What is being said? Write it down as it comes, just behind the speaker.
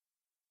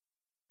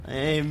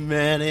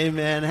Amen,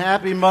 amen.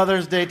 Happy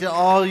Mother's Day to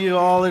all you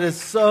all. It is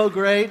so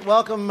great.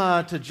 Welcome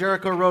to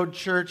Jericho Road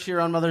Church here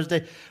on Mother's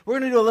Day. We're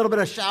going to do a little bit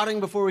of shouting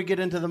before we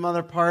get into the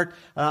mother part.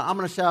 I'm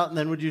going to shout, and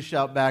then would you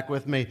shout back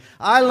with me?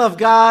 I love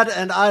God,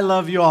 and I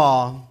love you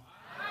all.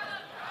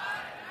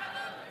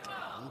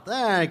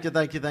 Thank you,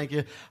 thank you, thank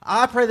you.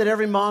 I pray that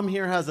every mom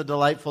here has a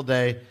delightful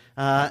day,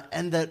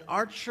 and that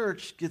our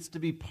church gets to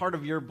be part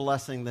of your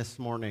blessing this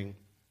morning.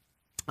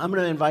 I'm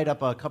going to invite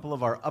up a couple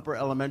of our upper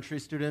elementary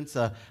students.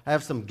 I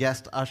have some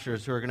guest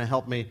ushers who are going to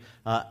help me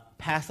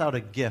pass out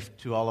a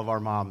gift to all of our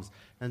moms.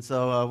 And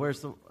so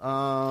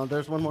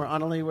there's one more.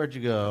 Annalie, where'd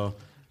you go?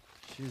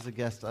 She's a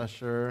guest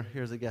usher.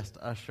 Here's a guest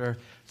usher.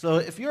 So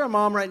if you're a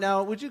mom right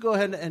now, would you go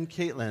ahead and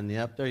Caitlin,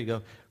 yep, there you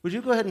go. Would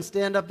you go ahead and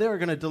stand up there? We're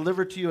going to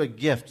deliver to you a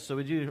gift. So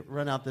would you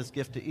run out this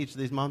gift to each of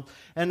these moms?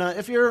 And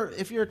if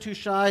you're too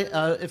shy,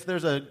 if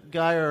there's a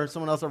guy or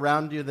someone else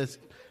around you that's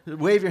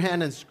wave your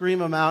hand and scream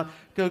them out.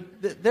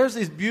 There's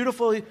these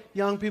beautiful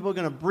young people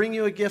going to bring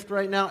you a gift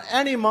right now.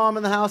 Any mom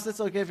in the house,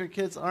 it's okay if your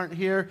kids aren't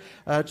here.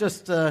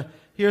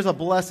 Here's a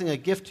blessing, a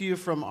gift to you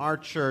from our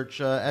church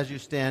as you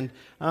stand.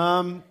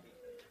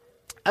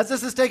 As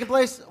this is taking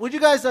place, would you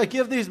guys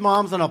give these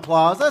moms an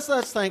applause?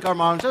 Let's thank our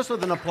moms just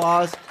with an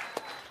applause.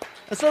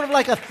 It's sort of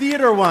like a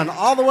theater one,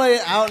 all the way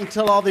out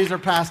until all these are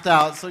passed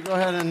out. So go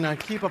ahead and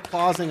keep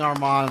applauding our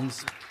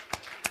moms.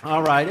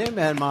 All right,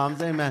 amen, moms,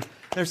 amen.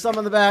 There's some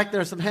in the back.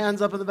 There's some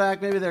hands up in the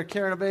back. Maybe they're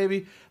carrying a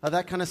baby,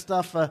 that kind of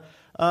stuff.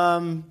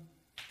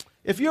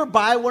 If you're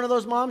by one of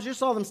those moms, you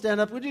saw them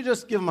stand up, would you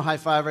just give them a high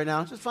five right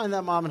now? Just find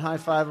that mom and high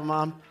five a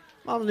mom.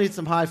 Moms need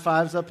some high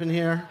fives up in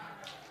here.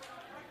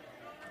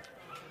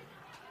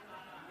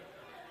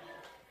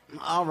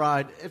 All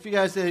right. If you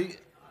guys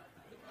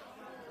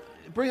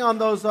bring on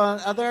those,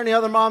 are there any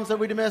other moms that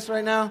we'd miss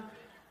right now?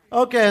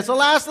 Okay, so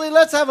lastly,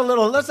 let's have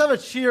a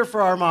cheer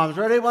for our moms.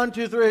 Ready? 1,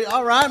 2, 3.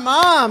 All right,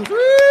 moms. Woo!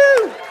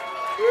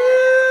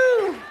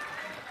 Woo!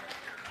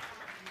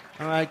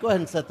 All right, go ahead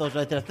and set those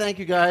right there. Thank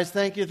you, guys.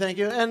 Thank you, thank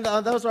you. And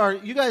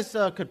you guys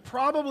could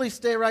probably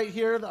stay right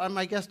here on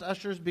my guest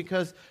ushers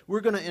because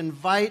we're going to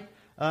invite,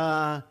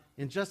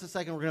 in just a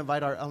second, we're going to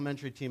invite our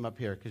elementary team up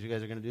here because you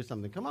guys are going to do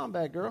something. Come on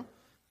back, girl.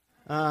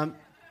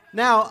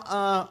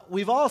 Now,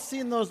 we've all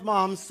seen those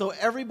moms, so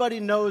everybody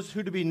knows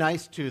who to be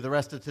nice to the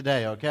rest of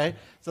today, okay?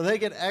 So they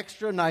get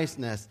extra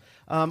niceness.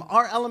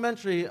 Our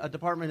elementary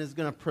department is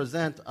going to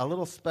present a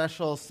little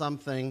special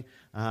something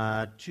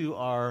to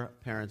our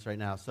parents right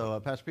now. So,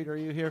 Pastor Peter, are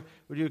you here?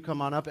 Would you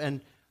come on up?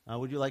 And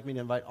would you like me to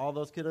invite all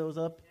those kiddos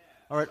up? Yeah.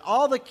 All right,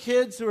 all the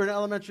kids who are in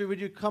elementary,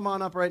 would you come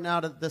on up right now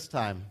at this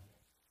time?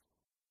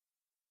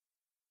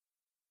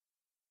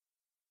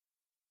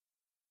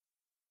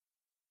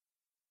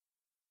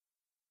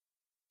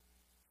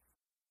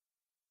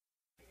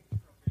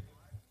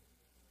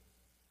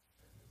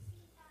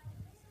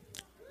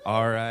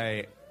 All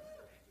right.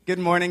 Good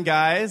morning,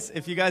 guys.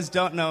 If you guys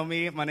don't know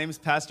me, my name is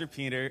Pastor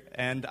Peter,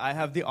 and I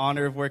have the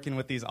honor of working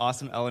with these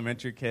awesome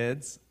elementary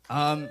kids.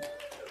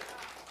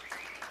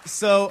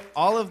 So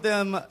all of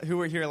them who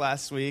were here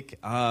last week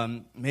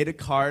made a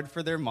card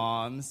for their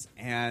moms,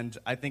 and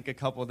I think a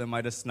couple of them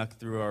might have snuck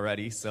through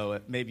already,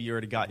 so maybe you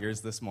already got yours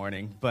this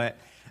morning. But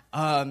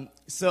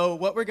so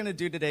what we're going to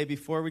do today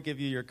before we give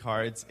you your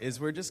cards is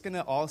we're just going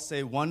to all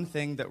say one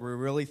thing that we're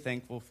really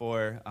thankful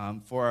for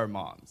our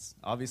moms.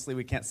 Obviously,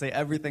 we can't say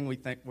everything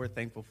we're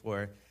thankful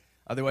for.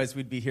 Otherwise,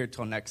 we'd be here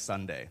till next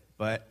Sunday.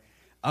 But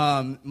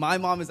my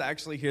mom is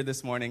actually here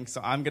this morning,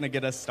 so I'm going to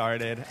get us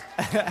started.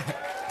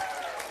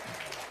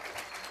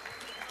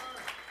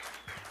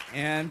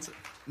 And,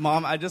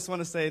 Mom, I just want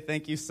to say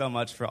thank you so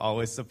much for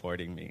always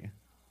supporting me.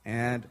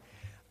 And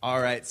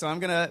all right, so I'm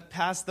going to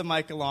pass the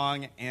mic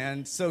along.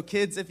 And so,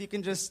 kids, if you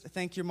can just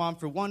thank your mom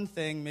for one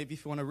thing, maybe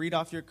if you want to read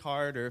off your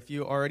card or if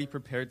you already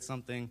prepared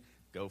something,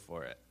 go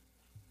for it.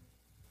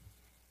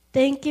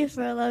 Thank you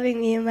for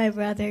loving me and my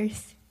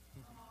brothers.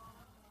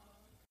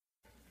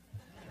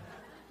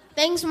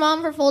 Thanks,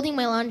 Mom, for folding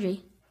my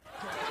laundry.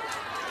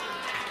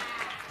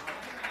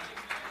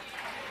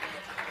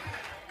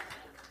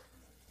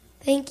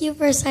 Thank you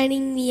for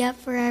signing me up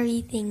for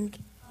everything.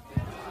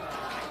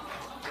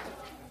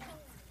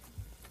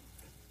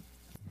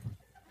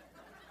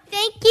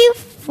 Thank you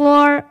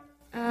for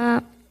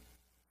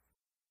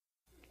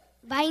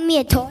buying me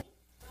a toy.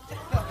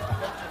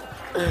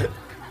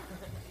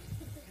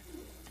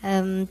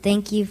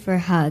 Thank you for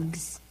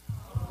hugs.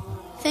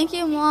 Thank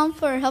you, Mom,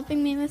 for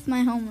helping me with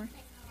my homework.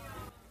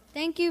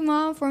 Thank you,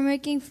 Mom, for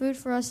making food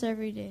for us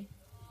every day.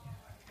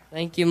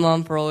 Thank you,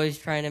 Mom, for always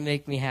trying to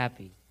make me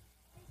happy.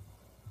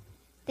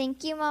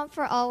 Thank you, Mom,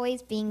 for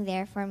always being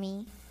there for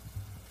me.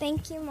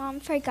 Thank you, Mom,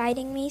 for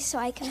guiding me so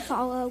I can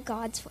follow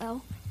God's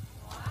will.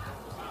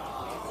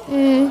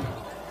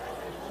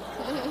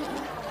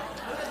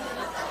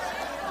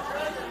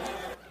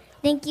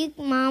 Thank you,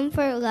 Mom,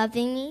 for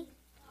loving me.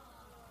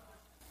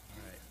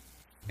 All right.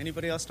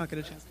 Anybody else not get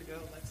a chance to go?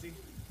 Lexi?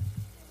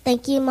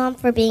 Thank you, Mom,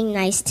 for being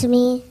nice to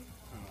me.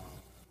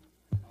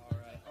 All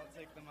right, I'll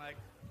take the mic.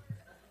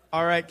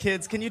 All right,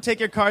 kids, can you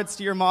take your cards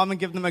to your mom and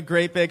give them a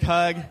great big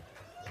hug?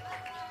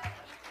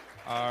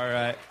 All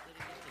right.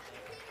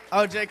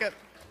 Oh, Jacob.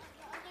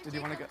 Did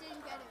you want to go?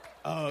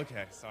 Oh,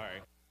 okay.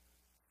 Sorry.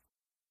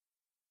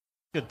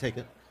 Good, take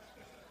it.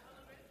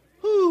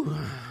 Whew.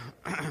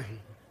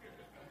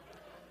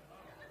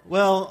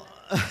 Well,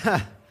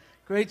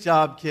 great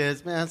job,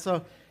 kids, man.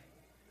 So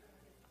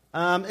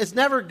it's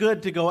never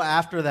good to go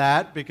after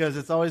that because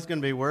it's always going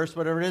to be worse,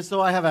 whatever it is.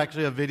 So I have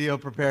actually a video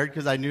prepared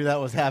because I knew that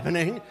was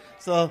happening.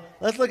 So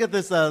let's look at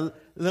this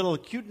little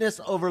cuteness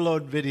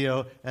overload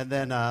video, and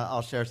then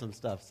I'll share some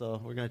stuff.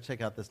 So we're going to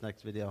check out this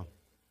next video.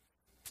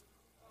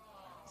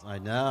 I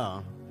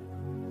know.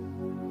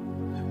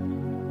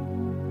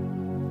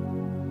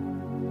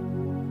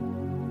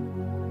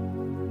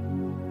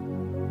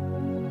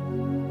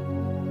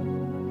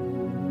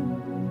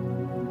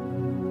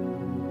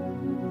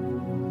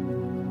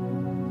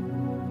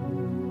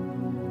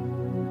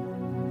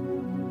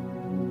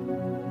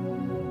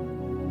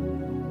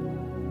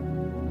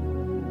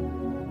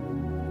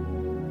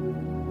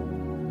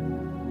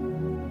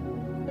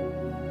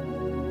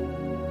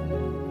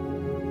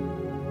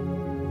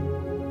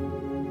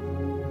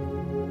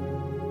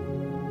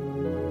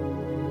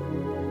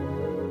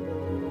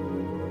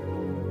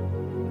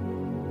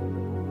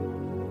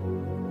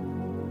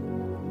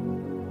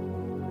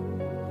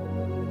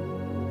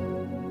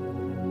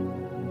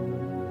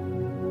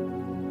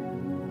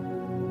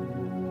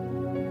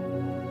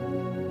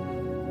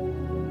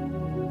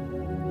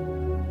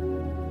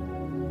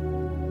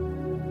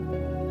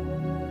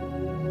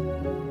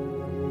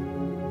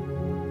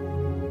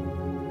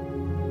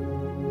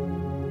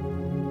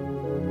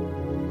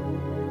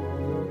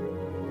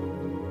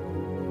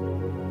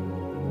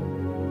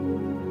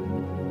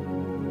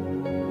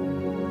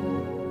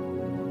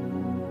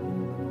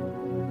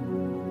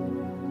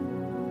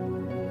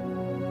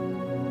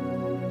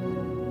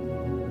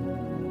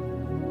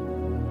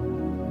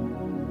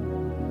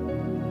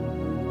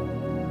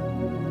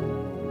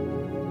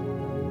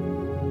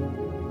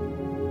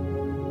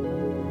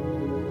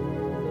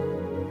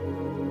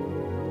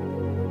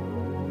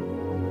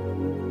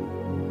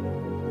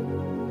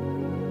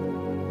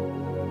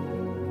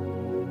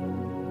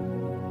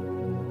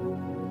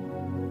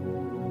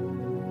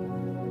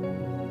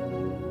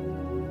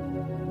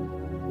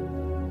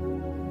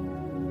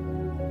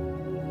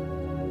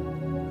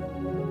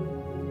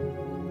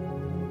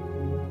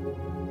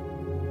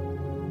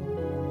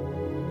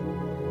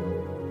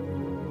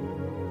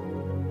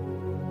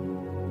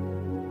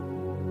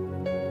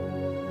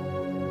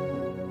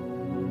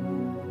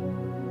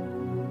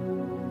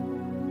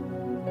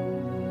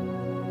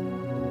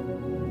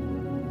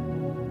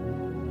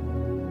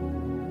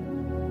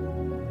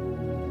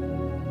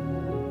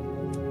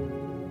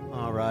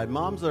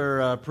 Moms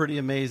are pretty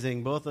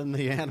amazing, both in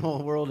the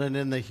animal world and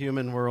in the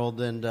human world,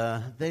 and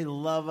they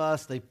love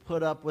us. They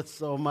put up with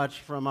so much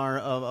from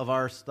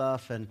our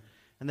stuff, and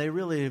they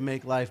really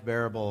make life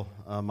bearable.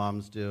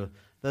 Moms do.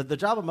 The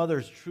job of mother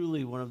is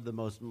truly one of the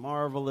most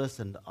marvelous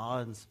and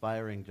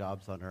awe-inspiring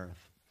jobs on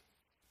earth.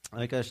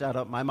 Like a shout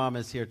out, my mom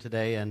is here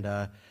today, and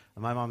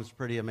my mom's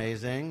pretty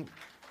amazing.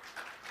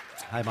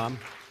 Hi, Mom.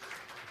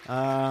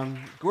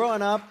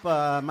 Growing up,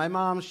 my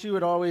mom, she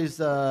would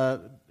always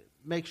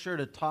make sure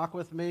to talk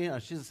with me.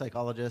 She's a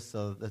psychologist,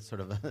 so that's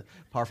sort of a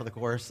par for the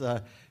course.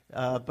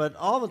 But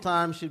all the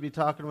time she'd be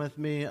talking with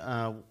me,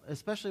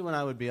 especially when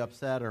I would be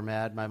upset or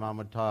mad. My mom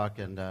would talk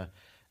and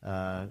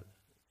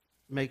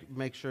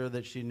make sure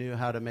that she knew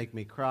how to make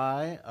me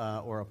cry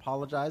or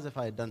apologize if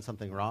I had done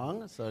something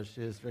wrong. So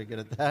she was very good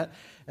at that.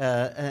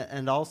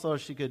 And also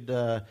she could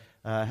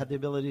had the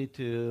ability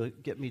to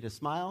get me to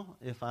smile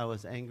if I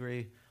was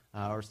angry.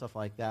 Or stuff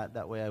like that.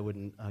 That way I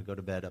wouldn't go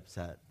to bed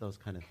upset, those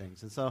kind of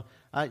things. And so,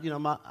 I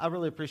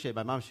really appreciate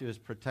my mom. She was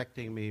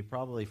protecting me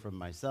probably from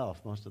myself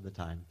most of the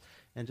time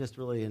and just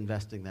really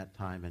investing that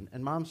time.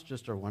 And moms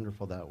just are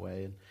wonderful that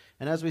way.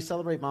 And as we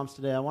celebrate moms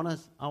today, I want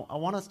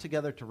us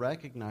together to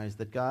recognize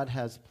that God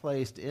has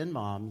placed in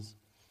moms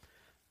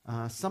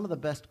some of the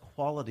best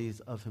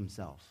qualities of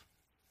himself.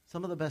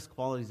 Some of the best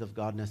qualities of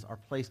godness are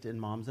placed in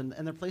moms, and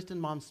they're placed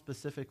in moms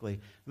specifically.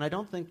 And I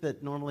don't think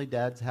that normally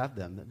dads have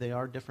them. They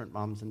are different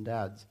moms and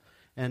dads.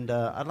 And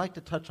I'd like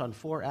to touch on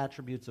 4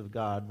 attributes of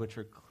God which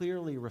are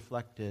clearly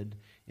reflected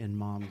in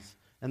moms.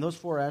 And those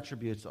 4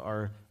 attributes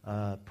are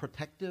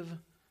protective,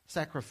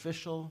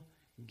 sacrificial,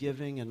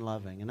 giving, and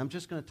loving. And I'm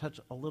just going to touch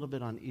a little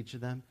bit on each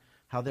of them,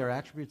 how they're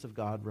attributes of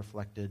God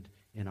reflected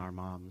in our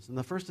moms. And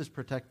the first is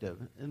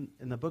protective. In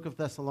the book of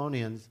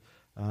Thessalonians,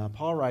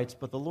 Paul writes,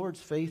 "But the Lord's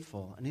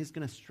faithful, and he's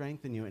going to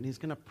strengthen you, and he's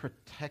going to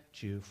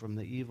protect you from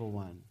the evil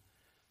one."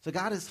 So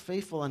God is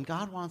faithful, and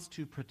God wants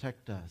to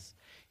protect us.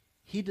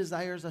 He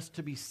desires us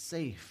to be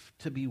safe,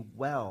 to be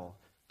well,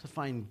 to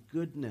find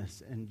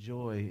goodness and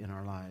joy in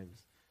our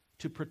lives,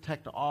 to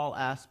protect all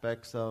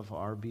aspects of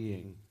our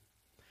being.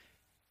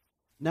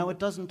 Now, it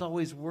doesn't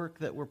always work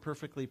that we're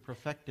perfectly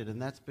perfected,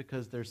 and that's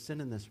because there's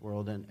sin in this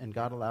world, and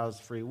God allows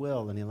free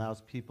will, and he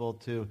allows people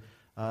to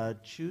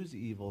choose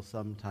evil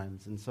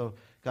sometimes. And so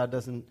God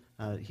doesn't,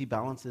 he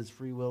balances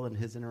free will and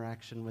his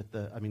interaction with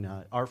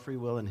our free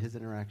will and his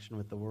interaction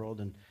with the world.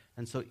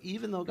 And so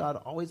even though God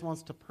always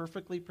wants to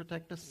perfectly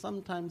protect us,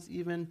 sometimes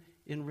even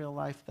in real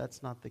life,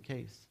 that's not the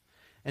case.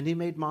 And he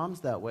made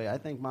moms that way. I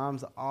think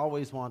moms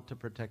always want to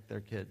protect their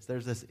kids.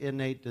 There's this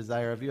innate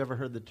desire. Have you ever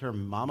heard the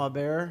term mama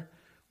bear?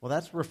 Well,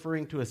 that's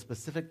referring to a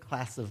specific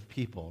class of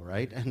people,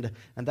 right? And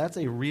that's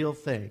a real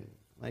thing.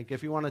 Like,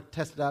 if you want to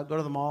test it out, go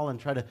to the mall and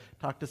try to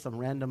talk to some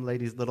random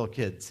lady's little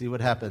kid. See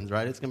what happens,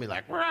 right? It's going to be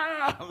like,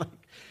 like,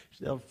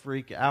 they'll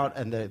freak out,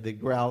 and they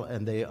growl,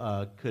 and they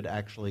could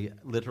actually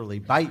literally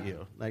bite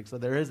you. Like, so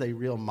there is a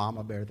real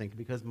mama bear thing,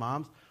 because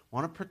moms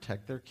want to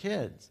protect their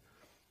kids.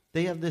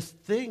 They have this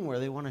thing where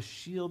they want to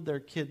shield their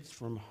kids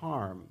from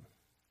harm.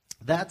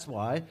 That's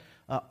why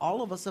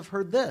all of us have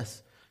heard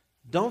this.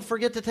 Don't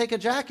forget to take a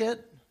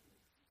jacket.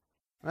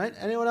 Right?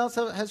 Anyone else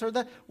has heard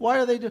that? Why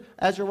are they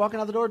as you're walking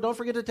out the door, don't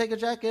forget to take a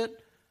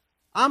jacket.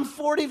 I'm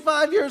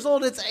 45 years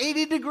old. It's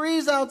 80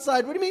 degrees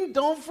outside. What do you mean,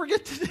 don't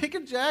forget to take a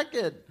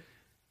jacket?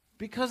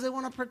 Because they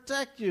want to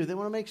protect you. They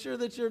want to make sure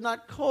that you're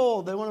not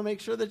cold. They want to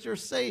make sure that you're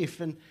safe.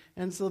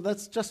 And so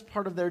that's just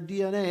part of their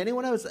DNA.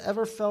 Anyone else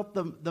ever felt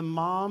the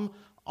mom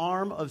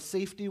arm of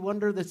safety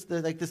wonder? That's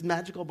like this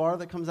magical bar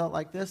that comes out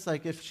like this.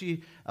 Like if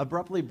she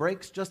abruptly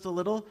breaks just a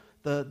little,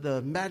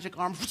 the magic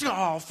arm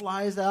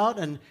flies out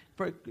and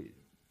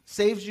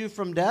saves you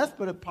from death,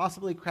 but it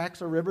possibly cracks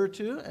a rib or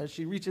two as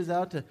she reaches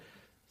out to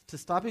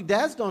stop you.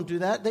 Dads don't do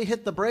that. They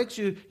hit the brakes.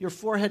 Your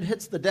forehead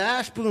hits the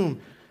dash.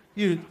 Boom.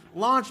 You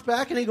launch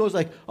back, and he goes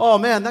like, oh,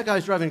 man, that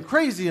guy's driving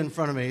crazy in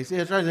front of me. See,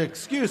 he's trying to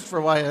excuse for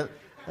why.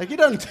 Like, he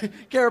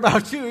doesn't care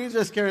about you. He's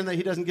just caring that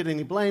he doesn't get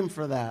any blame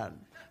for that.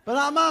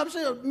 But Mom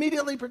should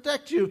immediately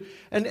protect you.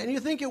 And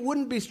you think it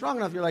wouldn't be strong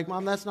enough. You're like,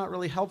 Mom, that's not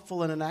really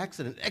helpful in an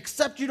accident.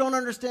 Except you don't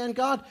understand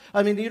God.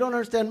 I mean, you don't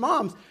understand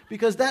moms,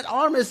 because that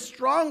arm is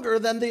stronger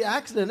than the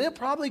accident. It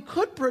probably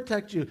could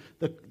protect you.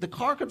 The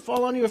car could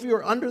fall on you. If you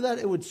were under that,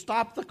 it would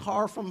stop the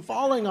car from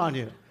falling on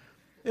you.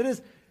 It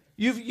is.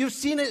 You've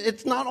seen it.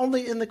 It's not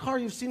only in the car.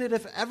 You've seen it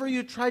if ever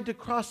you tried to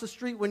cross the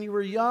street when you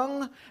were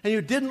young and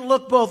you didn't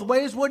look both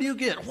ways. What do you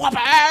get?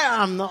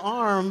 Wham! The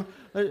arm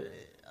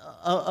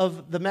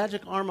of the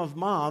magic arm of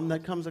mom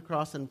that comes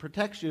across and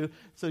protects you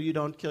so you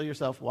don't kill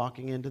yourself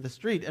walking into the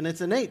street. And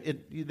it's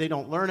innate. They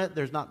don't learn it.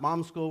 There's not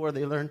mom school where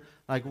they learn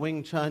like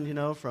Wing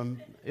Chun, from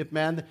Ip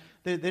Man.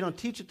 They don't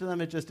teach it to them.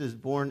 It just is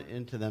born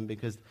into them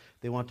because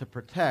they want to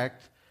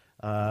protect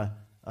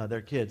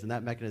their kids. And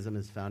that mechanism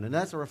is found. And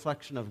that's a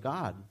reflection of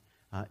God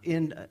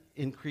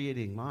in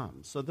creating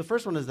moms. So the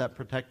first one is that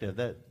protective,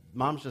 that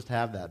moms just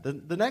have that.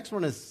 The next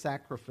one is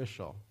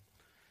sacrificial.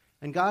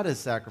 And God is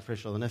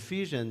sacrificial. In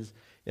Ephesians,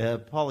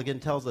 Paul again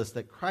tells us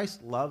that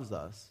Christ loves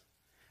us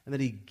and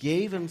that he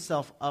gave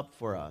himself up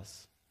for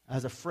us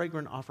as a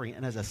fragrant offering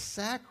and as a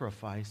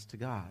sacrifice to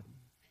God.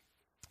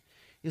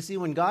 You see,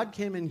 when God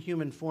came in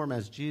human form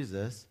as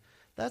Jesus,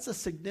 that's a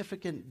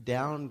significant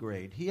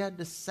downgrade. He had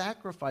to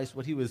sacrifice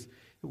what he was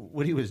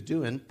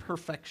doing,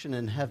 perfection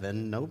in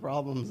heaven, no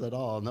problems at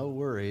all, no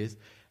worries.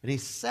 And he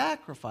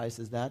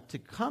sacrifices that to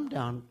come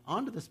down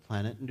onto this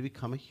planet and to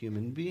become a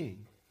human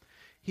being.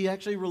 He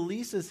actually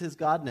releases his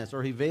godness,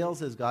 or he veils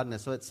his godness.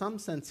 So in some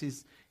sense,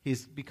 he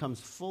becomes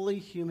fully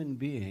human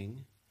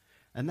being,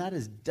 and that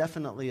is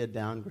definitely a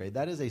downgrade.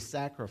 That is a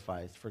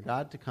sacrifice for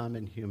God to come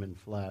in human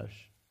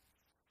flesh.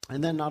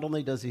 And then not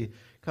only does he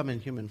come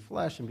in human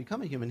flesh and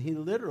become a human, he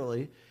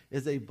literally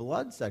is a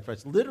blood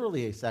sacrifice,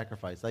 literally a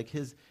sacrifice. Like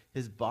his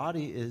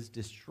body is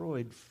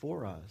destroyed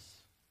for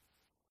us,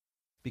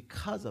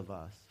 because of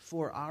us,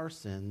 for our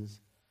sins,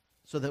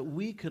 so that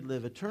we could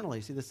live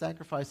eternally. See, the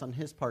sacrifice on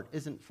his part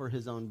isn't for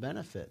his own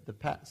benefit.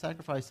 The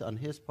sacrifice on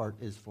his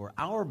part is for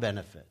our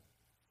benefit.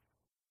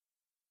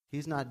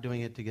 He's not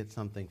doing it to get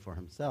something for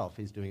himself.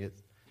 He's doing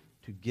it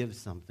to give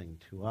something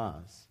to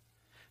us.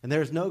 And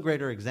there's no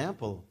greater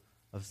example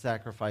of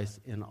sacrifice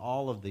in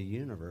all of the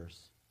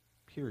universe,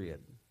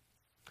 period.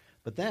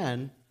 But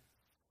then,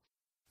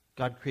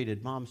 God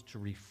created moms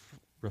to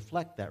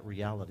reflect that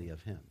reality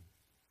of him,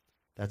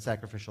 that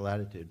sacrificial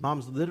attitude.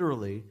 Moms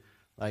literally,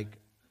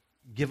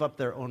 give up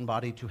their own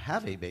body to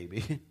have a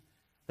baby.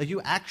 Like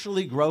you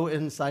actually grow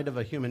inside of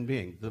a human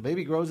being. The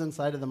baby grows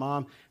inside of the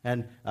mom,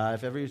 and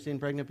if ever you've seen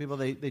pregnant people,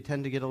 they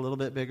tend to get a little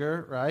bit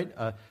bigger, right?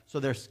 So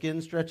their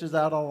skin stretches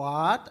out a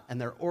lot, and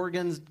their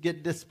organs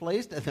get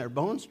displaced, and their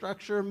bone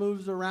structure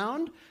moves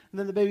around, and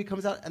then the baby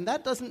comes out, and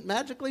that doesn't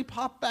magically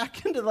pop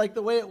back into like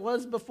the way it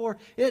was before.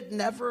 It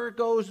never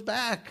goes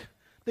back.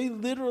 They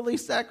literally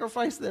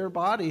sacrifice their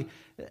body.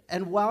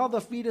 And while the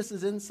fetus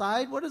is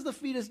inside, what is the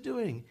fetus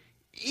doing?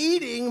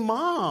 Eating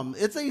mom.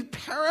 It's a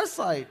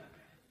parasite.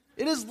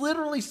 It is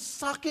literally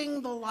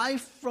sucking the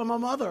life from a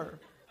mother.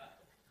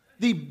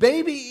 The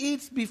baby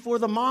eats before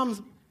the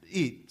moms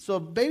eat. So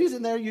baby's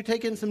in there, you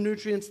take in some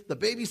nutrients, the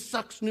baby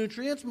sucks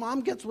nutrients,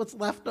 mom gets what's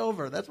left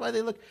over. That's why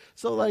they look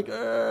so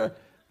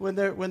when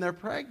they're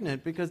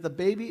pregnant, because the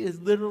baby is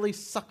literally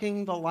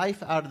sucking the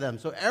life out of them.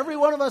 So every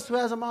one of us who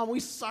has a mom, we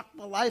suck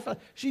the life out.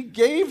 She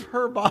gave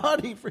her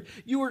body for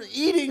you were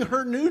eating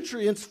her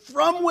nutrients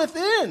from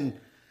within.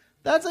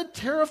 That's a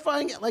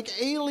terrifying,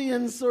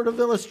 alien sort of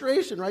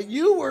illustration, right?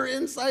 You were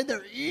inside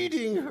there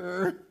eating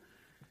her,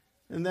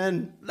 And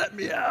then let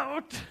me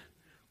out,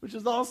 which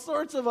is all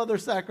sorts of other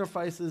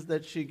sacrifices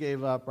that she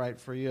gave up right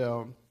for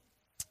you.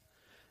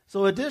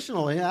 So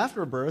additionally,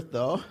 after birth,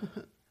 though,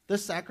 the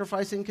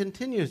sacrificing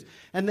continues,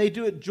 and they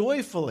do it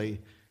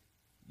joyfully.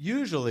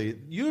 Usually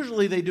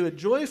they do it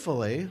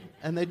joyfully,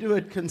 and they do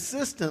it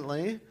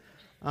consistently.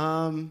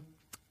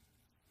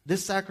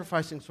 This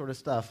sacrificing sort of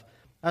stuff.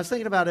 I was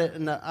thinking about it,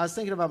 and I was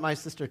thinking about my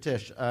sister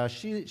Tish.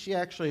 She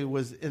actually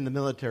was in the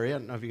military. I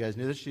don't know if you guys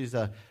knew this. She's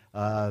a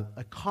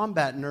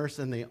combat nurse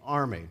in the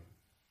Army.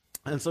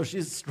 And so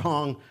she's a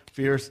strong,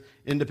 fierce,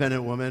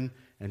 independent woman,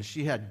 and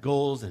she had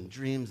goals and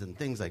dreams and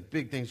things like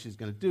big things she's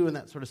going to do and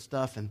that sort of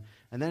stuff. And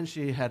then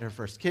she had her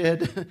first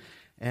kid,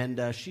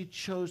 and she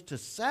chose to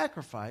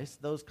sacrifice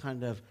those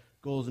kind of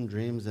goals and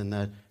dreams and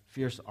that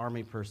fierce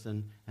Army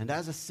person. And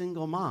as a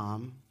single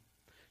mom,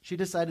 she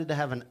decided to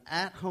have an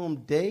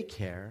at-home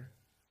daycare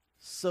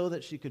so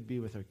that she could be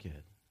with her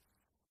kid.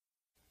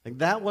 Like,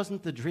 that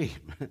wasn't the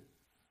dream.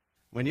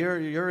 When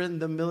you're in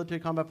the military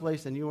combat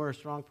place and you are a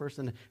strong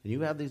person and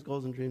you have these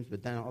goals and dreams,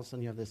 but then all of a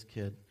sudden you have this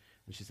kid,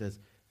 and she says,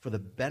 for the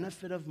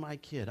benefit of my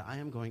kid, I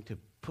am going to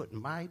put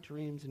my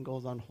dreams and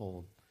goals on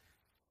hold.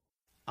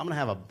 I'm going to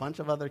have a bunch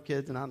of other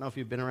kids, and I don't know if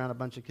you've been around a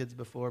bunch of kids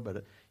before,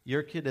 but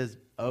your kid is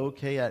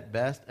okay at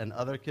best, and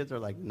other kids are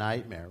like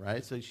nightmare,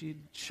 right? So she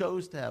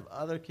chose to have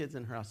other kids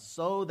in her house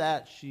so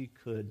that she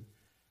could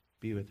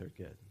be with her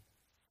kid.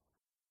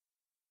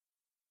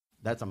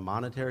 That's a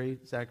monetary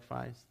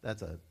sacrifice.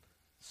 That's a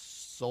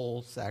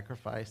soul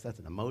sacrifice. That's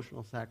an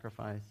emotional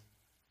sacrifice.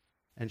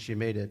 And she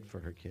made it for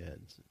her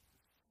kids.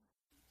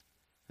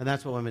 And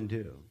that's what women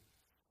do,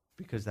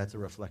 because that's a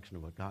reflection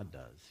of what God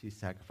does. He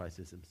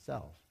sacrifices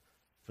himself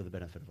for the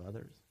benefit of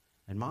others.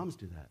 And moms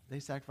do that. They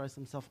sacrifice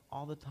themselves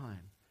all the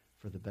time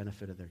for the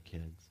benefit of their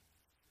kids.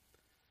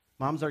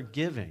 Moms are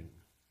giving.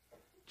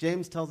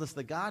 James tells us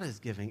that God is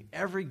giving.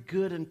 Every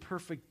good and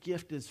perfect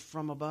gift is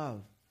from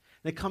above.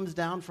 And it comes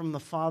down from the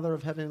Father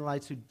of heavenly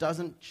lights, who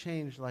doesn't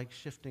change like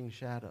shifting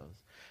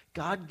shadows.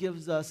 God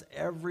gives us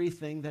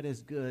everything that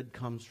is good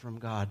comes from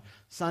God.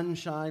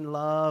 Sunshine,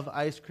 love,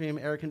 ice cream,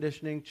 air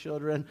conditioning,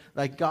 children.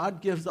 Like,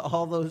 God gives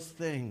all those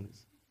things.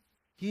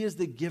 He is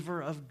the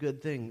giver of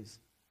good things.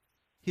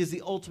 He is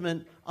the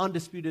ultimate,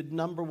 undisputed,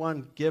 number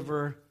one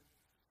giver.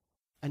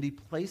 And he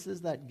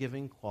places that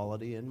giving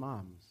quality in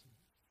moms.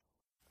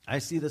 I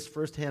see this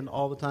firsthand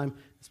all the time,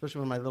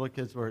 especially when my little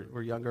kids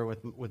were younger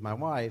with my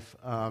wife.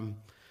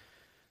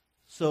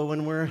 So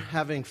when we're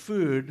having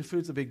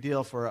food's a big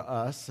deal for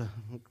us,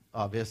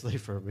 obviously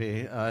for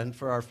me, and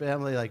for our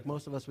family. Like,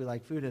 most of us, we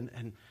like food.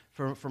 And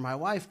for my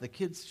wife, the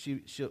kids,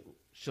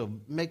 she'll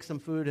make some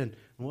food, and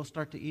we'll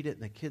start to eat it,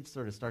 and the kids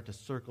sort of start to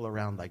circle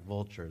around like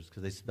vultures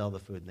because they smell the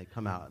food, and they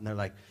come out, and they're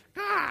like,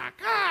 "Caw,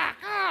 caw,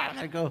 caw," and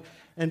I go,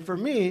 and for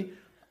me,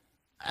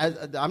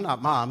 I'm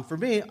not mom. For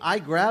me, I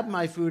grab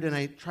my food and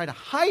I try to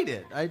hide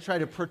it. I try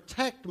to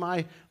protect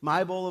my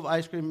bowl of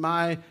ice cream,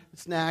 my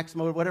snacks,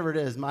 whatever it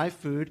is, my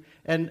food,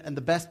 and the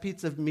best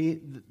pieces of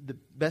meat, the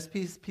best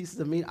pieces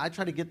of meat. I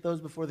try to get those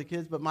before the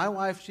kids. But my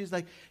wife, she's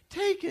like,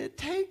 take it,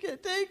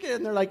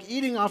 and they're like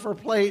eating off her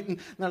plate, and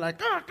they're like,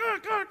 "Caw, caw,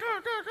 caw,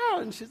 caw, caw,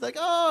 caw," and she's like,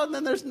 "Oh," and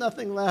then there's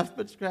nothing left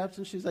but scraps,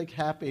 and she's like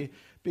happy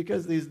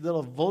because these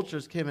little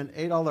vultures came and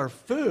ate all our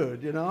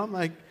food. You know, I'm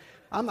like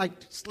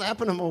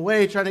slapping them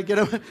away, trying to get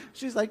them.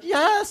 She's like,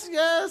 yes,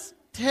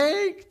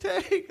 take.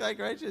 Like,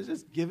 right? She's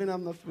just giving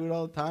them the food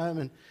all the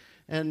time.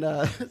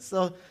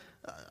 So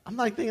I'm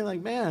like thinking,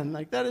 like, man,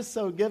 like, that is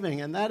so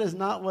giving. And that is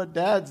not what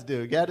dads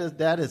do.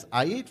 Dad is,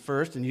 I eat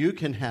first and you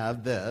can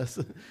have this.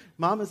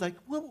 Mom is like,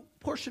 what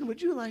portion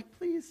would you like?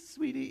 Please,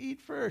 sweetie,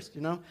 eat first.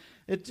 You know,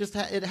 it just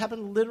it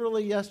happened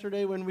literally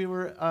yesterday when we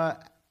were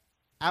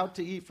out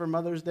to eat for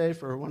Mother's Day.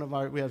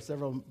 We have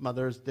several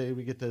Mother's Day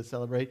we get to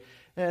celebrate.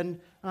 And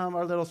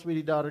our little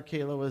sweetie daughter,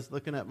 Kayla, was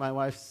looking at my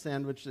wife's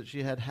sandwich that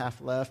she had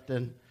half left,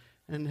 and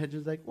Hedge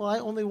was like, well, I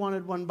only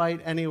wanted one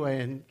bite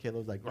anyway. And Kayla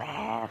was like,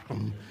 "Rah!"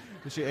 And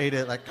she ate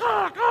it like,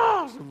 "Caw,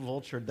 caw!" She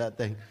vultured that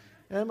thing.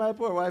 And my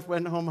poor wife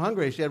went home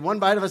hungry. She had one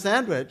bite of a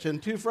sandwich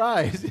and 2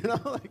 fries, you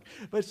know,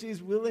 but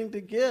she's willing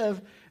to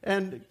give.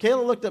 And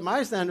Kayla looked at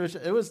my sandwich.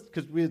 It was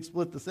because we had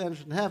split the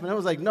sandwich in half, and it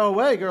was like, no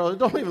way, girl,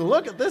 don't even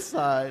look at this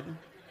side.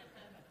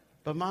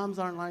 But moms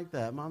aren't like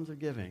that. Moms are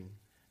giving.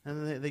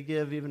 And they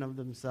give even of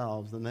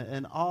themselves.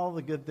 And all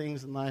the good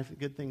things in life, the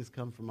good things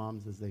come from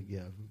moms as they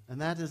give.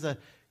 And that is a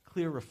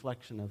clear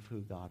reflection of who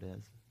God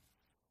is.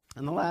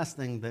 And the last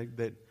thing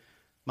that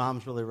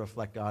moms really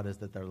reflect God is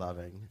that they're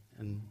loving.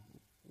 And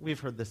we've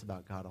heard this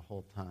about God a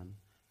whole ton.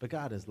 But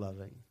God is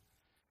loving.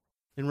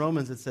 In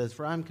Romans it says,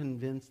 "For I'm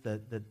convinced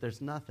that there's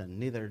nothing,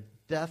 neither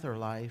death or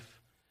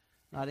life,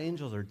 not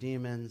angels or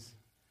demons,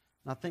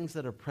 not things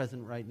that are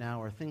present right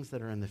now or things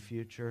that are in the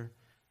future,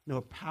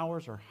 no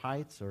powers or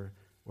heights or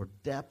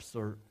depths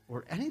or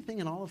anything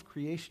in all of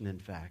creation, in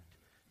fact.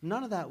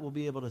 None of that will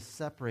be able to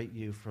separate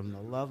you from the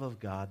love of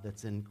God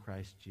that's in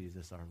Christ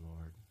Jesus our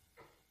Lord."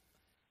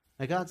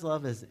 Now, God's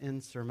love is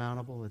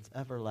insurmountable, it's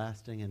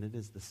everlasting, and it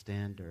is the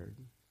standard.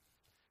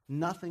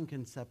 Nothing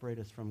can separate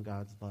us from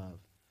God's love.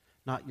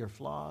 Not your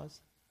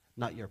flaws,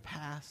 not your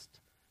past,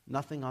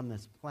 nothing on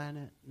this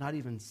planet, not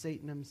even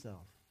Satan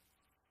himself.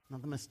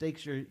 Not the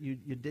mistakes you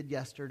did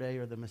yesterday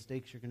or the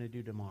mistakes you're going to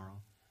do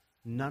tomorrow.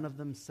 None of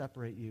them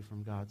separate you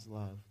from God's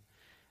love.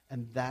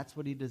 And that's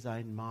what he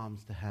designed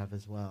moms to have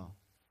as well,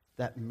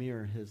 that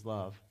mirror his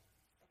love.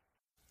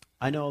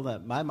 I know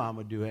that my mom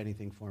would do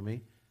anything for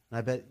me, and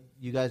I bet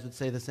you guys would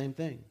say the same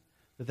thing,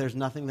 that there's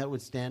nothing that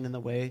would stand in the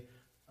way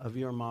of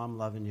your mom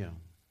loving you.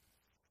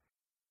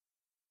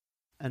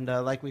 And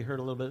like we heard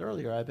a little bit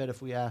earlier, I bet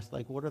if we asked,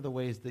 like, what are the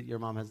ways that your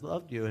mom has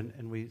loved you,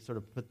 and we sort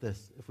of put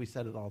this, if we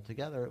said it all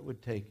together, it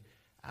would take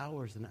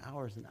hours and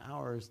hours and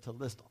hours to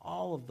list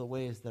all of the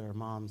ways that our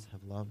moms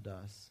have loved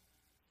us.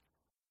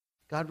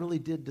 God really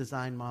did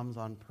design moms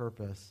on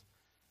purpose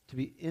to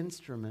be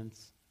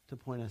instruments to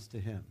point us to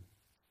him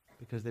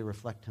because they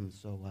reflect him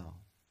so well.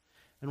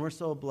 And we're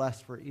so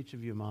blessed for each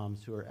of you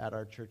moms who are at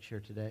our church here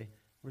today.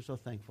 We're so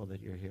thankful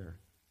that you're here.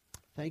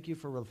 Thank you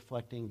for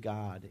reflecting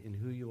God in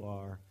who you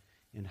are,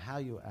 in how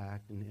you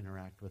act and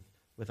interact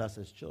with us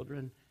as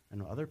children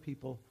and other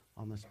people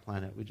on this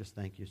planet. We just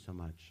thank you so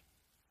much.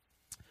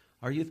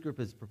 Our youth group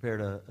has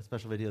prepared a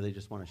special video they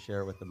just want to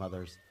share with the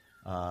mothers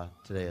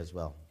today as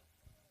well.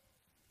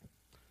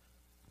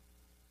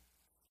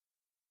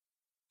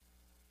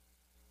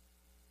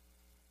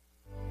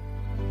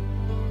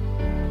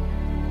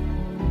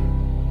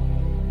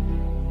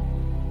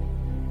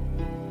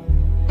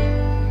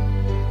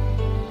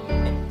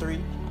 In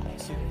 3,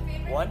 2,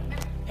 1.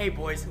 Hey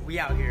boys, we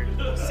out here.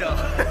 So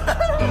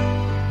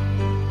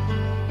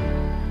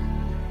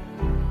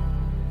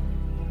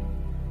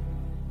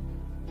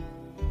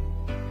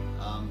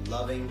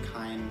loving,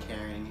 kind,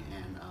 caring,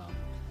 and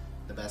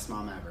the best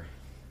mom ever.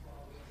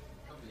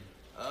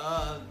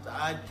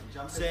 I'd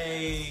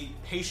say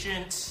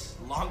patient,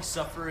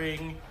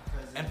 long-suffering,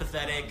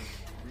 empathetic,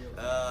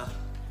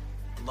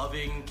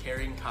 loving,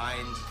 caring,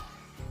 kind.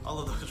 All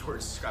of those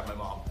words describe my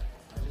mom.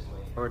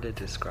 Or to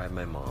describe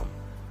my mom,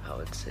 I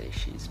would say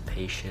she's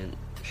patient,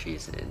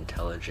 she's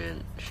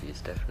intelligent, she's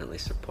definitely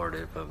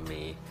supportive of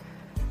me,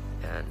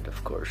 and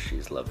of course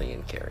she's loving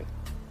and caring.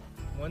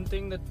 One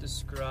thing that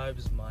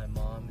describes my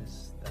mom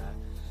is that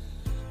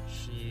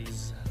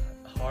she's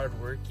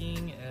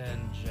hardworking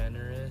and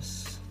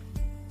generous,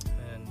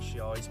 and she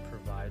always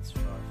provides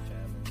for our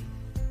family.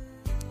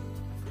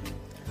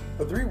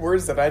 The 3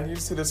 words that I'd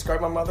use to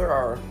describe my mother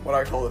are what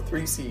I call the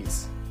 3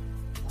 C's.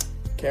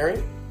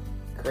 Caring,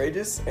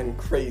 courageous, and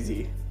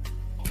crazy.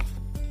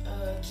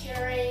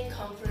 Caring,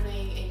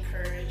 comforting,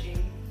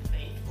 encouraging,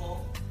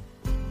 faithful.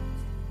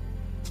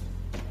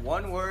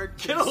 one word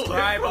to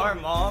describe our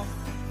mom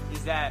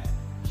is that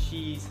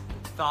she's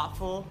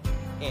thoughtful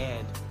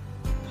and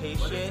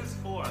patient. What is this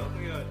for?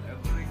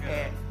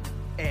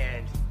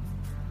 And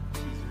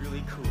she's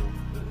really cool.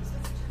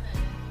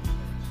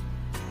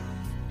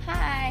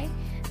 Hi.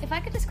 If I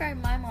could describe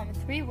my mom in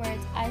 3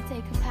 words, I'd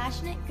say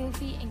compassionate,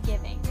 goofy, and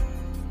giving.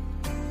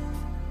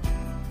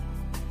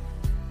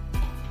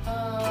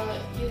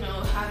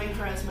 Having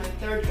her as my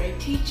 3rd grade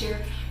teacher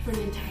for an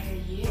entire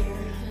year.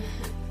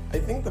 I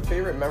think the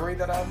favorite memory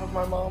that I have of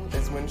my mom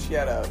is when she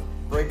had to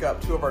break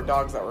up 2 of our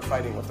dogs that were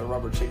fighting with a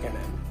rubber chicken,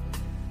 and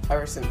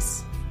ever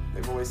since,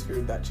 they've always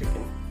feared that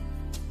chicken.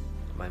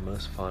 My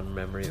most fond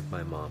memory of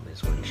my mom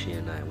is when she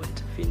and I went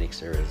to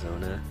Phoenix,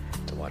 Arizona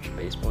to watch a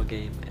baseball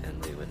game,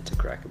 and we went to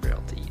Cracker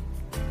Barrel to eat.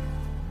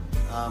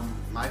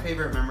 My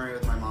favorite memory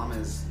with my mom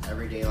is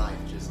everyday life,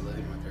 just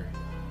living with her.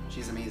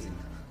 She's amazing.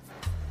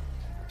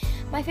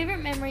 My favorite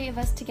memory of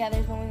us together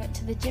is when we went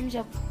to the Jim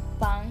Joe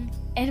Bung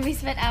and we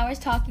spent hours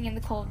talking in the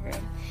cold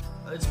room.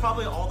 It's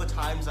probably all the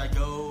times I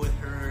go with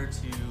her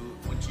to,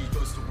 when she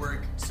goes to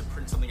work, to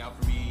print something out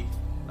for me,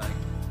 like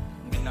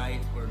midnight,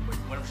 or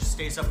whenever she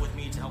stays up with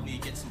me to help me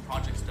get some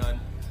projects done,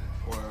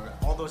 or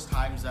all those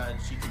times that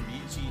she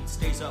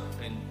stays up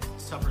and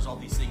suffers all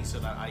these things so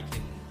that I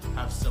can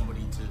have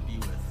somebody to be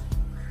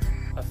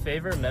with. A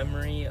favorite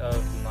memory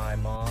of my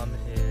mom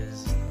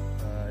is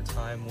a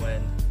time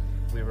when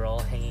we were all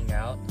hanging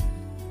out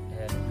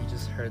and we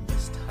just heard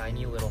this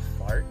tiny little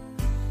fart,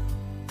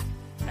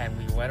 and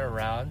we went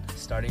around,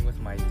 starting with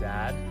my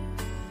dad,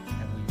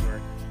 and we were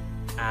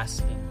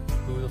asking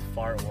who the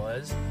fart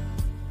was,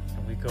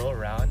 and we go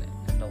around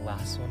and the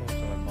last one was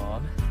my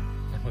mom,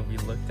 and when we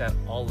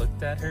all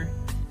looked at her,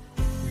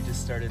 we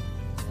just started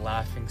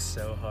laughing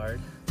so hard.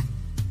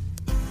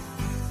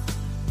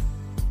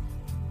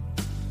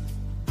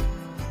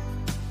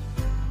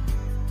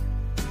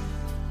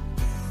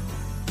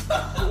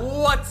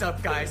 What's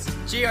up, guys?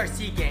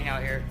 JRC gang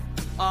out here.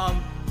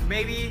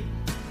 Maybe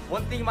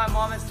one thing my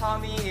mom has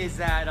taught me is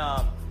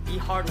that be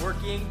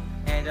hardworking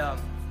and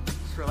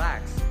just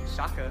relax.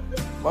 Shaka.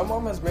 My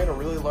mom has made a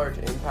really large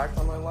impact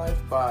on my life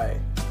by,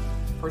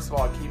 first of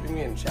all, keeping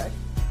me in check,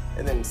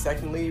 and then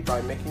secondly,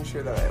 by making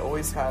sure that I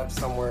always have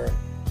somewhere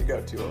to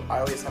go to. I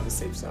always have a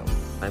safe zone.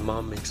 My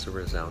mom makes a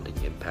resounding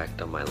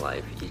impact on my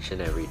life each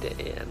and every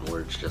day, and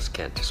words just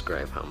can't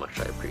describe how much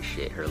I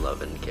appreciate her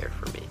love and care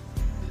for me.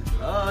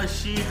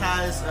 She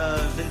has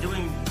been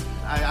doing,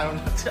 I don't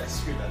know, I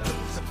screwed that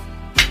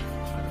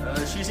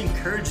She's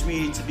encouraged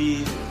me to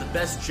be the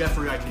best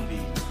Jeffrey I can be.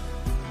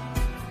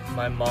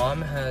 My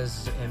mom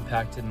has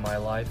impacted my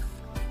life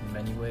in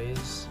many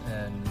ways,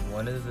 and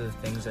one of the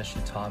things that she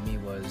taught me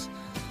was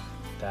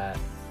that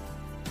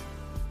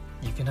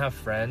you can have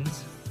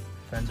friends.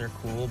 Friends are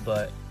cool,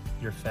 but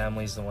your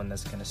family's the one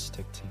that's going to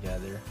stick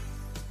together,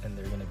 and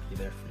they're going to be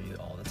there for you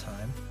all the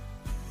time.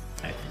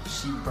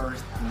 She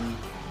birthed me.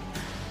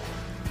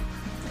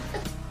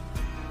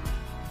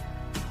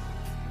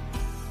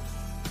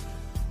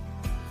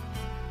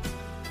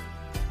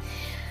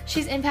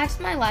 She's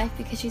impacted my life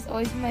because she's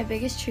always been my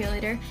biggest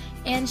cheerleader,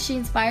 and she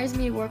inspires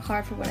me to work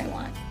hard for what I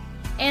want.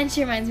 And she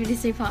reminds me to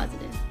stay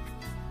positive.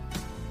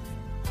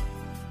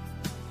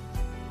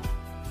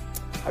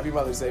 Happy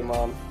Mother's Day,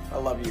 Mom. I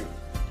love you.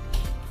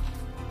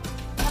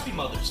 Happy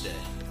Mother's Day.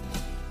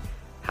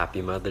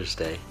 Happy Mother's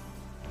Day.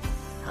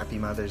 Happy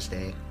Mother's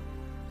Day.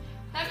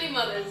 Happy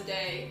Mother's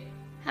Day.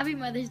 Happy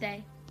Mother's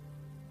Day.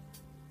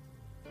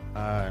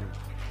 Amen.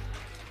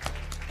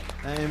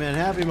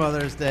 Happy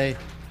Mother's Day.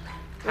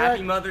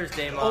 Happy Mother's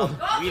Day, Mom.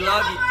 We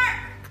love you.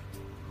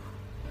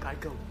 Gotta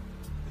go.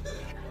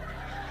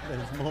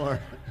 There's more.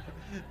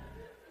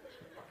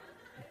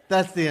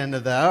 That's the end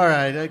of that. All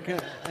right. Okay.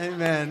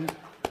 Amen.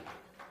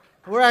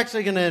 We're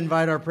actually going to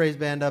invite our praise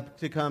band up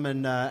to come,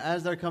 and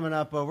as they're coming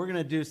up, we're going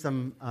to do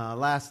some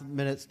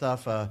last-minute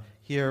stuff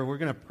here. We're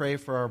going to pray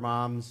for our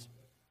moms.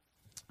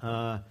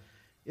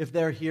 If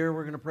they're here,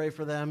 we're going to pray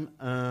for them.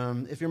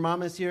 If your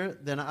mom is here,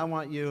 then I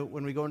want you,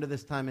 when we go into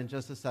this time in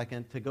just a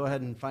second, to go ahead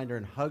and find her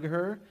and hug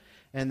her,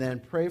 and then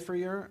pray for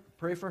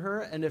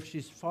her. And if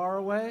she's far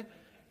away,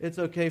 it's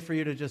okay for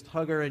you to just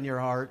hug her in your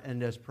heart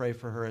and just pray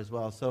for her as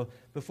well. So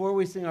before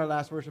we sing our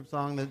last worship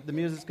song, the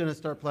music's going to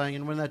start playing,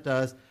 and when that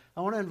does, I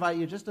want to invite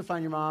you just to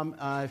find your mom.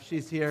 If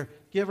she's here,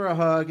 give her a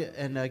hug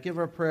and give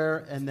her a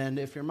prayer. And then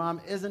if your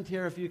mom isn't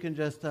here, if you can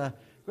just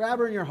grab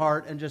her in your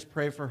heart and just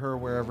pray for her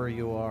wherever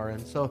you are.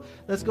 And so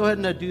let's go ahead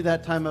and do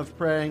that time of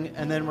praying,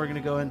 and then we're going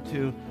to go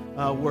into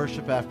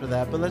worship after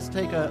that. But let's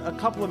take a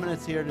couple of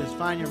minutes here to just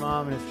find your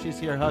mom, and if she's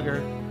here, hug her.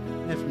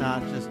 If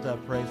not, just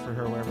pray for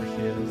her wherever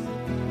she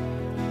is.